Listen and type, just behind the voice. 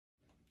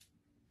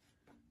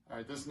All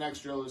right, this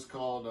next drill is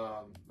called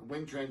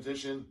wing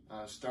transition.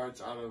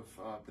 Starts out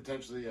of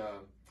potentially a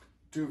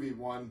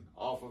 2v1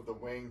 off of the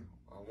wing,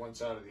 one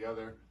side or the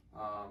other.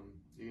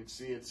 You can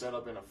see it set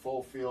up in a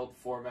full field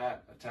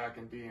format, attack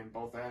and B in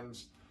both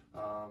ends.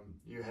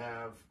 You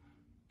have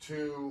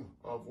two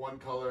of one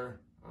color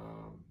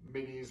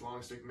middies,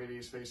 long stick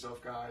middies,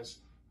 face-off guys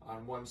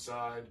on one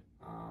side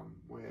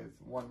with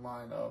one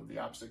line of the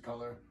opposite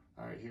color.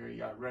 All right, here you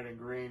got red and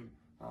green,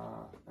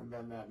 and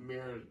then that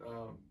mirrored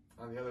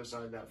on the other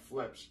side that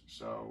flips.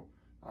 So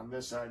on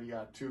this side you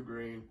got two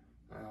green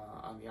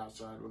on the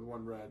outside with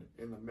one red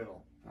in the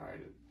middle. All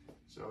right,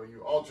 so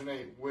you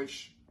alternate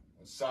which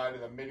side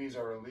of the middies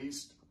are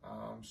released.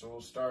 So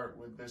we'll start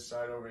with this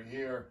side over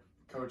here.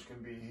 Coach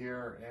can be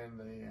here and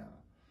the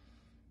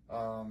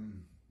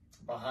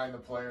behind the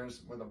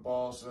players with the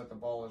ball so that the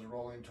ball is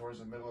rolling towards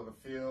the middle of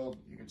the field.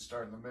 You can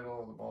start in the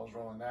middle, the ball's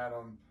rolling at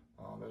them.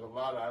 There's a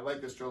lot I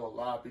like this drill a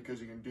lot because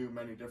you can do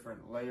many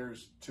different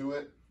layers to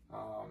it.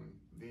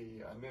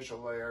 The initial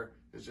layer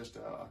is just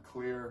a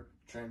clear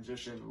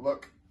transition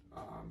look.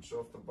 So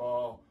if the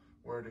ball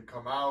were to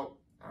come out,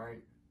 all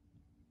right,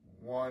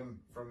 one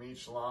from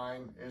each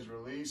line is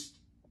released.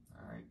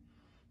 All right,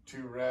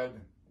 two red,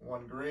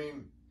 one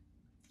green.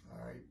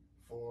 All right,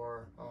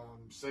 for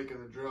sake of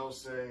the drill,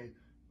 say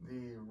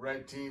the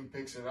red team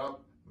picks it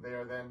up. They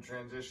are then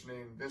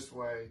transitioning this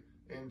way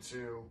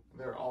into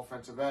their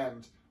offensive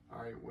end,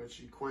 all right,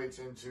 which equates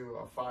into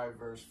a 5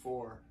 versus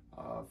 4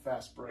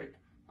 fast break.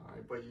 All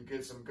right, but you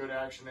get some good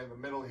action in the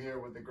middle here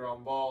with the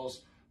ground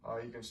balls.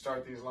 You can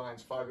start these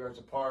lines 5 yards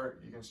apart.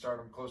 You can start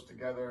them close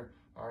together.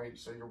 All right,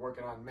 so you're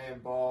working on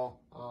man-ball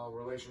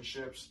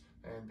relationships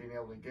and being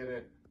able to get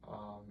it.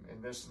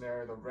 In this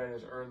scenario, the red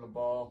has earned the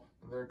ball,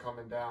 and they're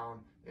coming down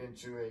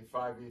into a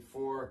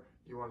 5v4.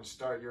 You want to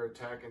start your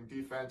attack and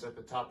defense at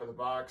the top of the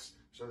box,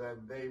 so then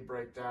they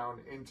break down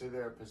into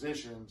their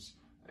positions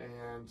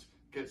and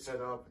get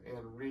set up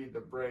and read the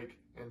break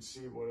and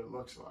see what it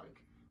looks like.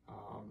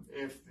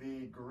 If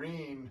the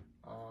green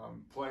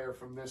player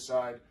from this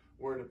side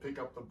were to pick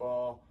up the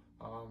ball,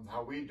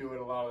 how we do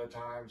it a lot of the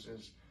times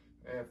is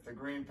if the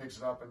green picks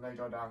it up and they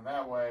go down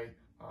that way,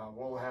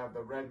 we'll have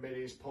the red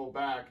middies pull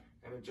back,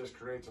 and it just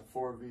creates a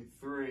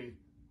 4v3,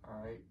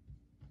 all right,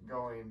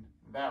 going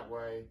that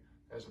way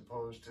as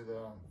opposed to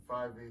the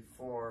 5v4,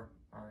 all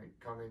right,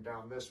 coming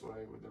down this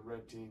way with the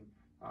red team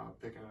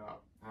picking it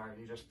up. All right,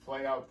 you just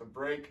play out the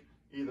break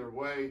either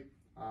way.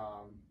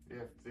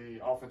 If the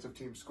offensive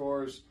team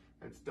scores,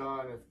 it's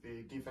done. If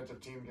the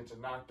defensive team gets a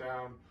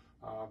knockdown,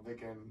 they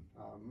can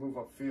move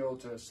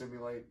upfield to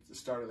simulate the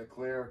start of the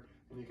clear,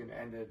 and you can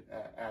end it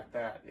at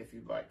that if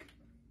you'd like.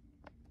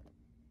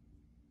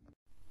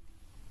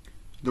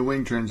 The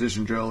wing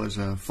transition drill is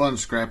a fun,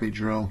 scrappy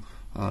drill.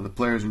 The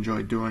players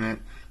enjoy doing it.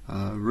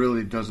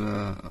 Really does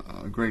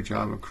a great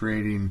job of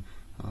creating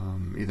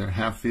either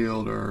half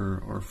field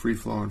or free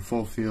flow and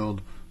full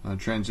field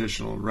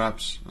transitional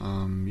reps.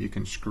 You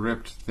can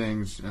script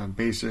things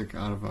basic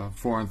out of a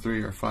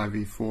 4-on-3 or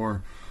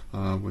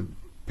 5v4 with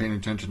paying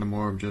attention to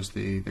more of just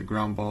the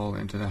ground ball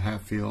into the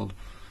half field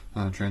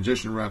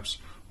transition reps,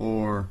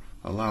 or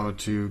allow it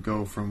to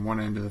go from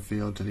one end of the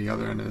field to the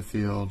other end of the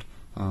field,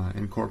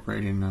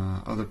 incorporating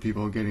other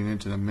people getting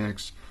into the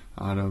mix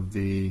out of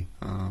the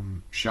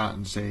shot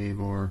and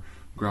save or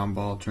ground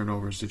ball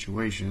turnover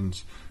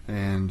situations,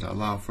 and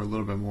allow for a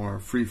little bit more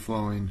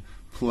free-flowing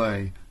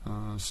play,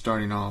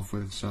 starting off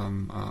with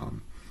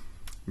some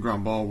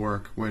ground ball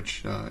work,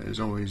 which is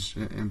always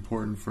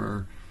important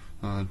for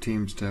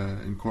teams to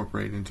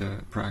incorporate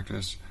into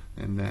practice,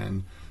 and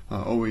then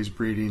always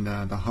breeding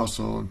the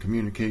hustle and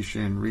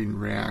communication, read and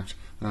react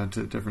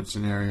to different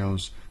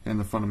scenarios, and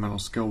the fundamental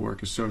skill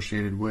work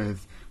associated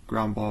with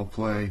ground ball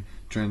play,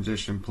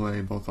 transition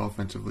play, both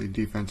offensively,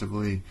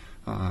 defensively,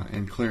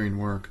 and clearing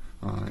work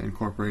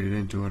incorporated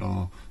into it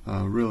all.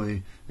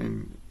 Really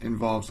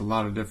involves a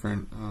lot of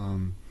different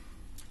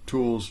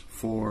tools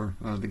for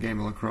the game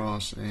of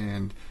lacrosse,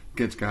 and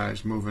gets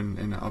guys moving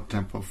in an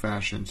up-tempo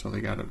fashion, so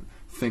they got to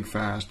think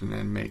fast and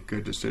then make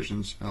good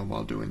decisions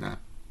while doing that.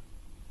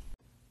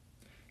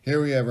 Here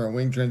we have our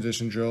wing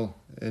transition drill.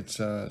 It's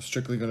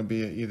strictly going to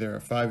be either a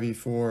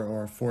 5v4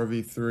 or a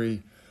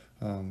 4v3.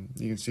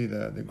 You can see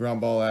the ground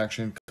ball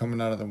action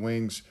coming out of the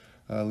wings,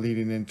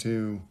 leading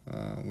into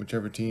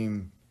whichever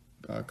team,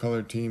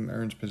 colored team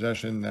earns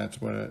possession. That's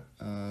what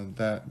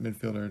that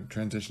midfielder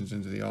transitions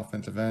into the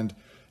offensive end.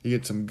 You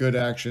get some good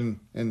action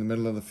in the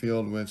middle of the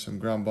field with some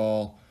ground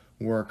ball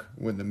work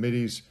with the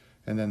middies,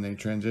 and then they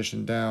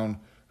transition down,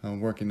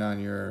 working on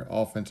your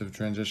offensive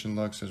transition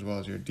looks as well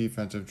as your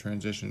defensive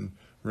transition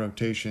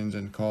rotations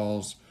and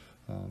calls.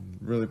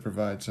 Really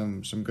provide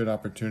some good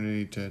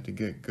opportunity to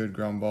get good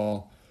ground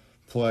ball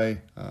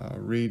play,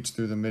 reads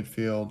through the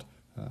midfield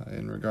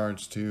in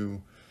regards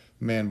to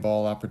man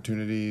ball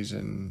opportunities,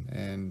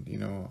 and you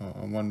know,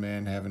 a one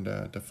man having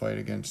to fight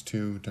against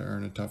two to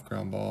earn a tough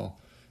ground ball,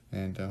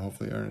 and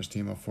hopefully earn his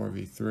team a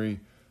 4v3.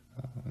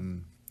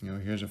 You know,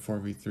 here's a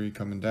 4v3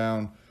 coming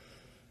down,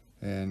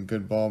 and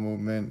good ball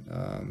movement.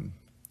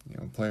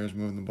 players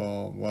moving the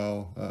ball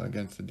well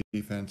against the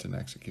defense and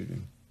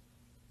executing.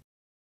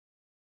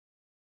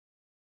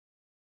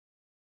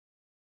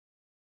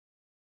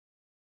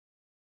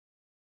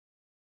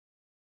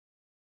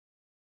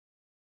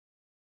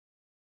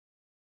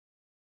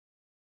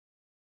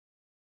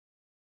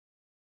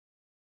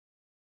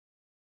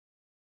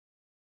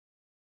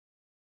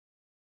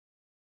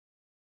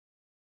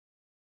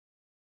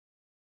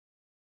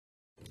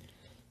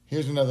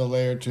 Here's another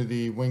layer to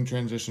the wing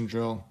transition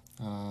drill.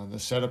 The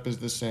setup is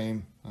the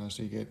same,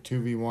 so you get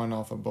 2v1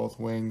 off of both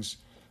wings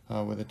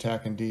with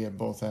attack and D at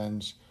both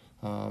ends.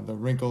 The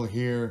wrinkle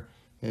here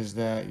is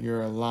that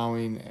you're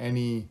allowing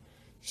any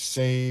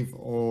save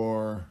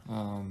or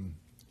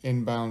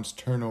inbounds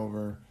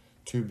turnover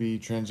to be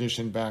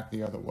transitioned back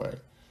the other way.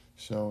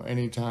 So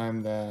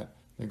anytime that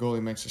the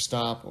goalie makes a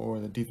stop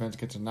or the defense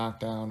gets a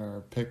knockdown or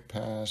a pick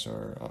pass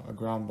or a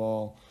ground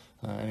ball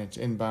and it's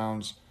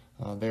inbounds,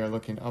 they are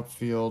looking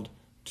upfield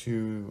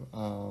to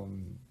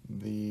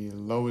the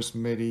lowest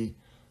midi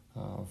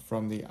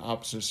from the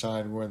opposite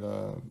side where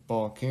the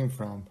ball came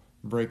from,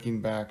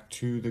 breaking back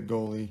to the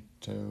goalie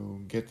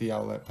to get the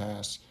outlet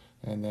pass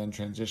and then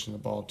transition the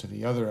ball to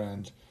the other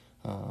end,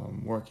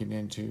 working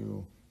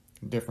into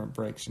different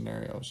break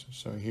scenarios.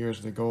 So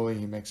here's the goalie,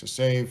 he makes a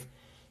save,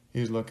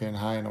 he's looking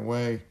high and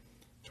away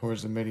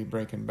towards the midi,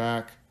 breaking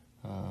back.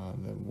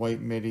 The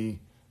white midi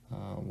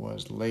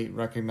was late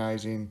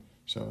recognizing,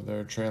 so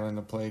they're trailing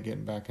the play,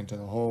 getting back into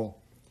the hole.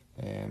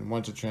 And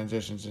once it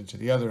transitions into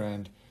the other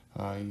end,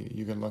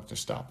 you can look to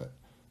stop it.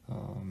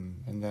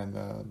 And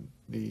then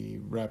the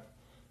rep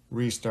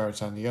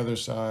restarts on the other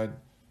side,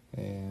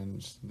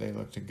 and they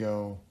look to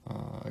go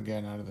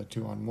again out of the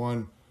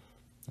 2-on-1.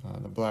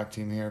 The black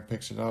team here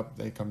picks it up.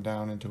 They come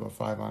down into a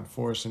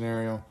 5-on-4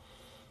 scenario.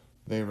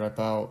 They rep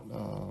out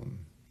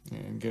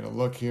and get a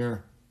look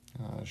here.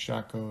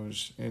 Shot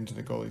goes into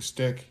the goalie's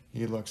stick.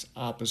 He looks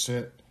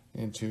opposite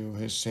into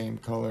his same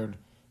colored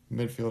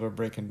midfielder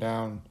breaking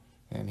down,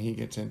 and he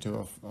gets into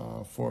a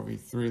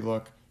 4v3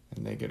 look,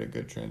 and they get a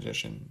good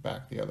transition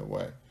back the other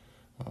way.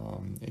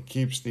 It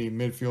keeps the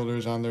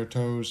midfielders on their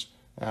toes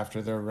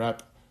after their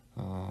rep,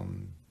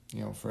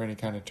 for any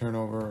kind of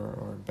turnover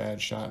or bad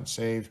shot and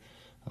save.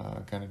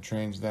 Kind of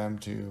trains them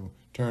to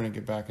turn and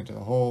get back into the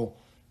hole.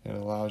 It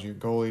allows your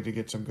goalie to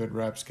get some good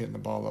reps, getting the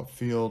ball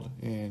upfield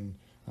in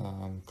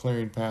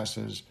clearing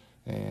passes,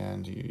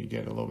 and you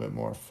get a little bit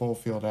more full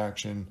field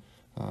action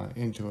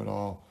into it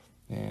all,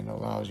 and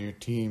allows your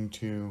team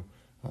to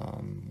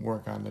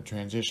work on the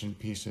transition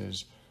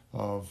pieces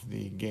of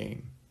the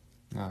game.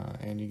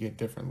 And you get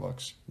different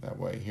looks that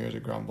way. Here's a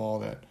ground ball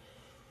that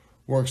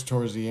works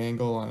towards the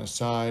angle on a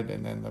side,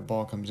 and then the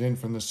ball comes in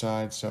from the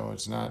side, so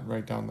it's not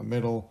right down the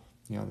middle.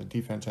 The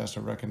defense has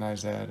to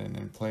recognize that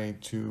and play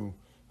to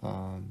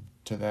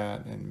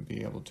that and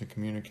be able to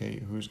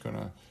communicate who's going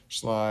to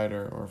slide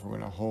or if we're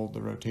going to hold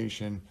the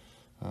rotation,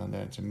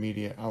 that it's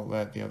immediate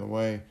outlet the other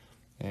way,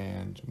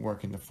 and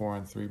working the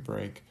 4-on-3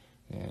 break,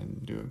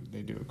 and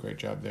they do a great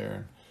job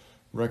there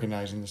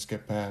recognizing the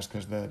skip pass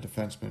because the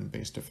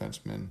base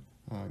defenseman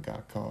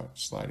got caught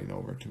sliding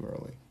over too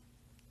early.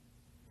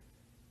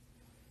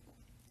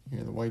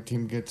 Here the white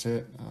team gets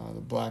it. The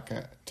black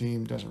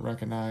team doesn't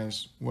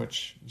recognize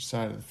which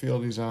side of the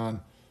field he's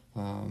on.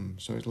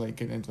 So he's late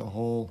getting into the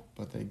hole,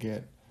 but they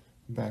get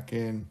back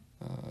in.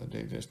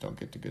 They just don't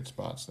get to good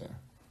spots there.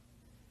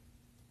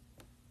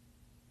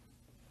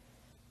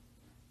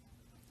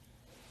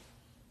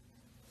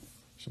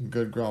 Some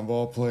good ground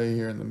ball play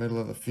here in the middle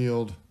of the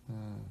field.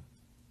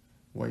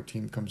 White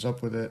team comes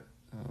up with it.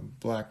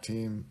 Black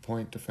team,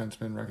 point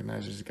defenseman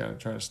recognizes he's got to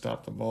try to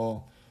stop the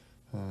ball.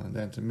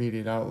 Then it's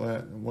immediate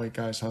outlet. The white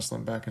guy's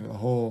hustling back into the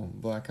hole.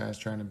 Black guy's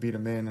trying to beat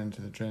him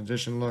into the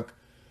transition look.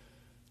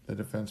 The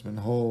defenseman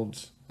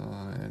holds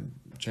and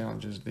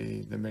challenges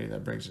the midi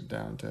that brings it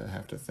down to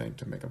have to think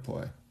to make a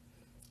play.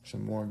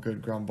 Some more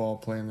good ground ball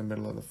play in the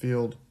middle of the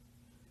field.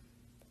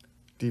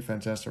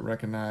 Defense has to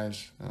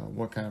recognize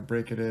what kind of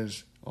break it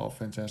is.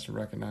 Offense has to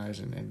recognize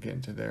and get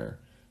into their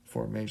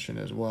formation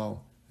as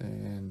well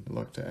and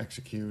look to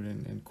execute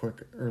in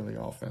quick early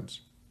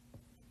offense.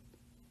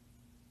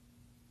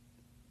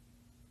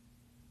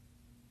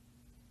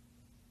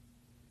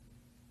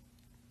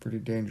 Pretty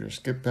dangerous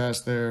skip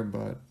pass there,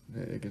 but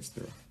it gets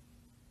through.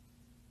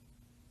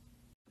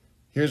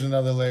 Here's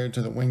another layer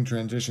to the wing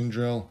transition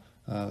drill.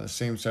 The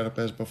same setup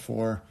as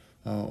before,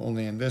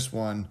 only in this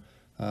one,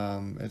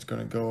 it's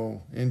going to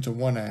go into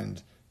one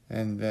end,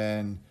 and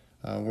then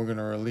we're going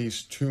to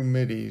release 2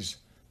 middies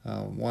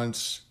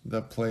once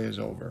the play is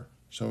over.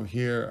 So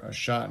here, a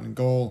shot and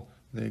goal.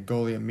 The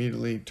goalie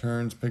immediately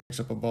turns, picks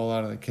up a ball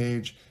out of the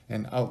cage,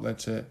 and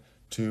outlets it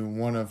to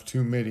one of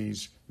 2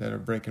 middies that are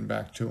breaking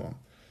back to him.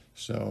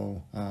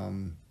 So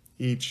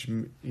each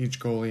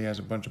goalie has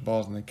a bunch of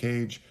balls in the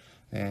cage,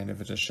 and if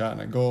it's a shot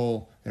and a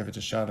goal, if it's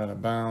a shot out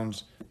of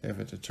bounds, if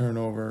it's a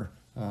turnover,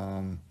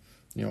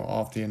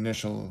 off the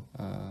initial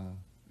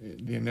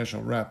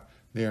rep,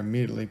 they're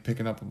immediately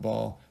picking up a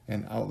ball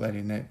and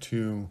outletting it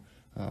to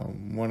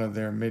one of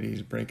their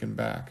middies breaking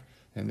back,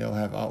 and they'll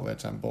have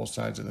outlets on both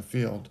sides of the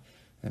field.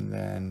 and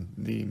then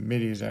the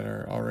middies that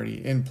are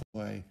already in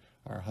play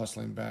are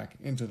hustling back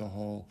into the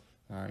hole,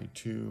 all right,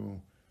 to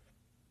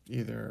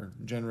either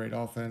generate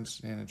offense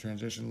in a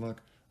transition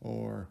look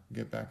or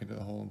get back into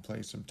the hole and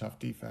play some tough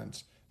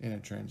defense in a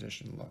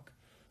transition look.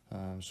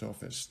 So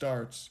if it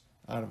starts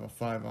out of a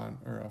 5-on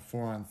or a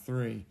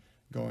 4-on-3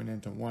 going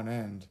into one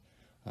end,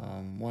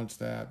 once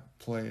that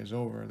play is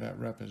over, that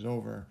rep is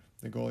over,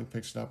 the goalie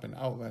picks it up and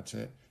outlets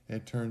it,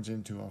 it turns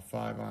into a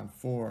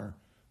 5-on-4, all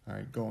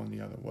right, going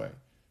the other way.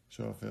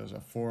 So if it was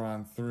a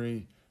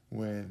 4-on-3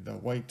 with the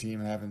white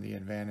team having the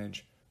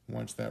advantage,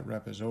 once that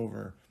rep is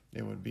over,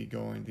 it would be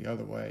going the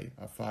other way,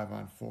 a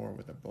 5-on-4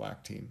 with the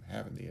black team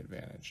having the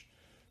advantage.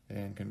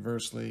 And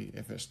conversely,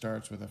 if it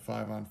starts with a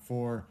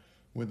 5-on-4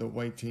 with the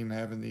white team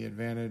having the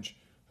advantage,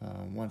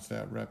 once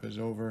that rep is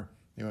over,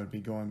 it would be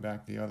going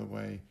back the other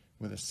way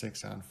with a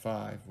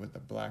 6-on-5 with the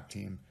black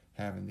team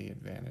having the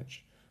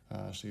advantage.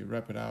 So you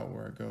rep it out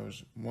where it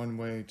goes one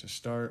way to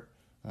start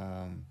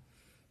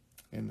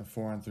in the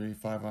 4-on-3,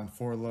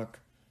 5-on-4 look,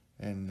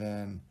 and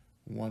then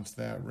once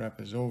that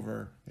rep is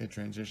over, it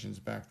transitions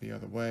back the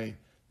other way,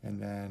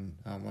 and then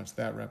once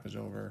that rep is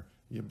over,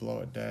 you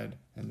blow it dead,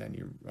 and then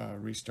you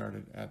restart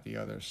it at the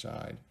other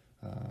side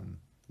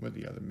with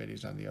the other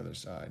middies on the other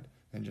side,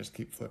 and just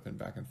keep flipping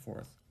back and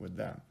forth with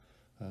them.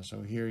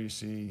 So here you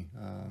see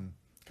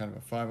kind of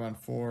a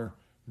 5-on-4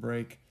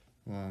 break,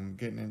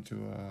 getting into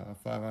a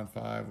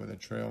 5-on-5 with a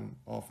trail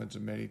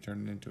offensive midi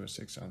turning into a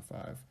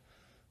 6-on-5.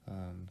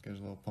 Gives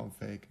a little pump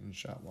fake and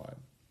shot wide.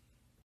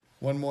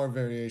 One more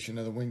variation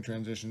of the wing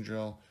transition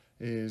drill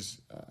is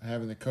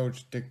having the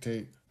coach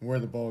dictate where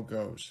the ball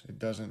goes. It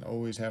doesn't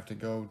always have to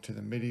go to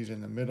the middies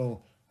in the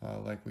middle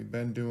like we've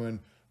been doing.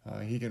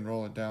 He can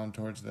roll it down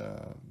towards the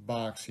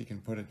box. He can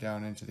put it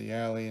down into the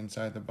alley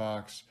inside the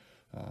box.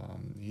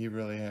 He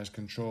really has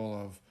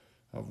control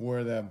of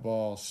where that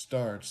ball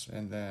starts,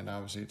 and then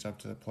obviously it's up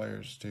to the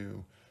players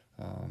to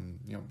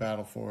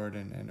battle for it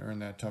and earn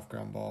that tough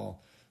ground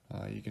ball.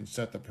 You can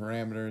set the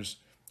parameters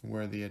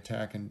where the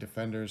attack and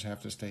defenders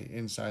have to stay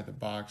inside the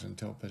box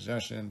until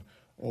possession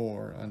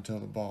or until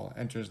the ball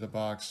enters the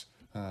box,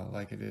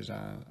 like it is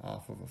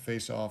off of a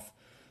face-off.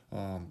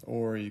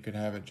 Or you could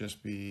have it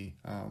just be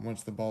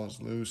once the ball is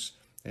loose,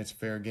 it's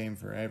fair game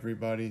for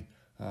everybody.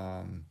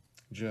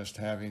 Just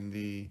having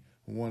the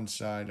one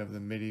side of the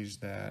middies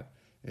that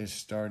is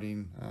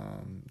starting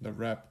the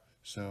rep.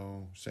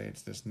 So say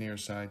it's this near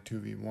side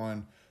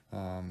 2v1,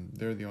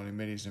 they're the only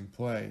middies in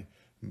play,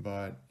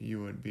 but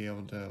you would be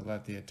able to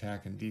let the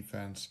attack and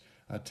defense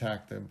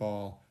attack the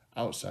ball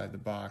outside the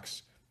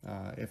box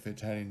if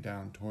it's heading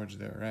down towards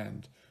their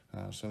end.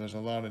 So there's a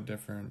lot of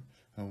different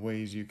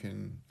ways you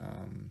can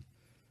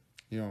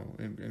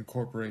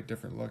incorporate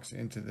different looks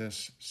into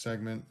this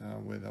segment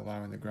with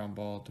allowing the ground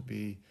ball to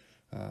be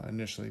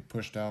initially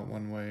pushed out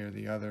one way or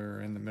the other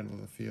or in the middle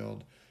of the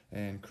field,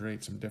 and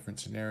create some different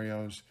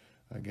scenarios.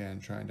 Again,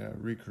 trying to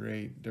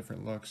recreate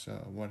different looks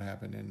of what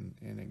happened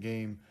in a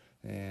game,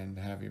 and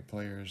have your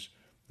players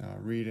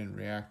read and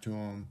react to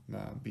them,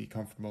 be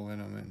comfortable in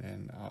them,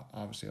 and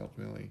obviously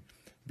ultimately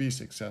be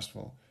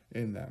successful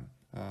in them.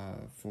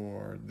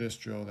 For this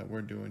drill that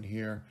we're doing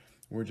here,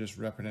 we're just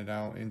repping it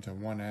out into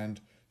one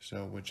end.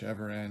 So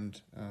whichever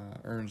end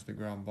earns the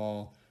ground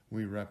ball,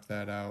 we rep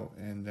that out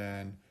and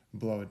then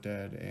blow it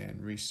dead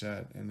and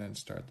reset, and then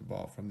start the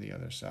ball from the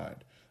other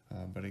side.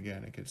 But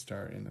again, it could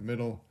start in the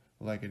middle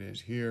like it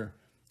is here,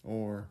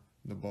 or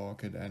the ball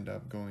could end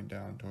up going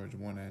down towards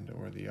one end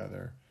or the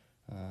other.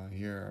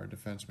 Here, our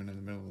defenseman in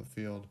the middle of the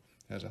field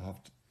has a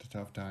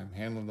tough time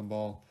handling the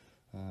ball,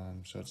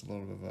 so it's a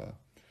little bit of a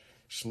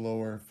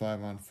slower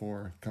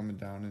 5-on-4 coming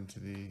down into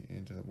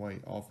the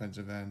white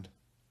offensive end.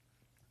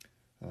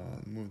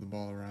 Move the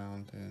ball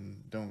around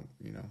and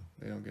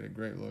they don't get a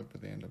great look,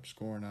 but they end up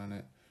scoring on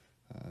it.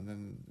 And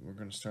then we're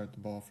going to start the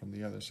ball from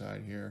the other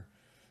side here,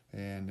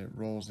 and it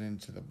rolls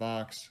into the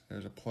box.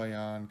 There's a play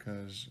on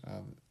because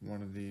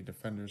one of the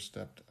defenders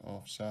stepped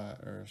offside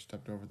or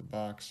stepped over the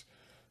box,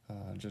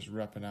 just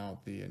repping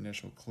out the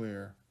initial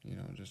clear,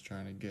 just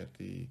trying to get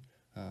the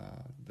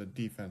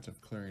defensive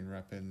clearing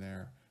rep in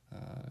there,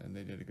 and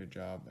they did a good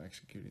job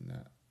executing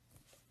that.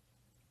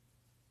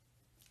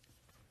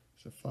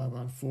 So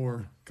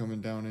 5-on-4 coming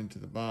down into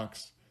the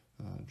box,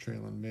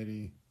 trailing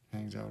midi,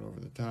 hangs out over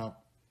the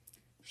top,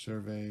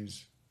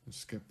 surveys,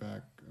 skip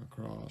back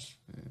across,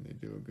 and they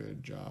do a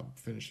good job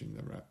finishing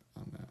the rep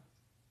on that.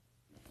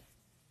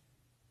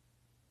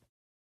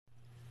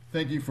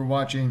 Thank you for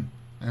watching.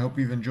 I hope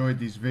you've enjoyed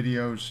these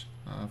videos.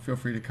 Feel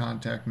free to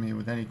contact me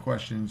with any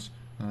questions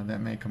that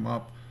may come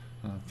up.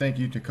 Thank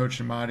you to Coach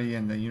Shamati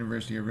and the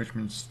University of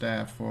Richmond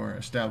staff for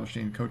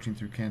establishing Coaching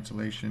Through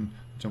Cancellation.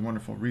 It's a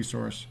wonderful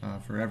resource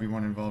for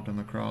everyone involved in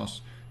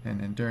lacrosse.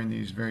 And during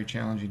these very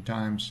challenging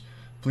times,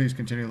 please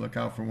continue to look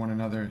out for one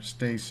another.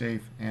 Stay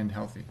safe and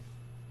healthy.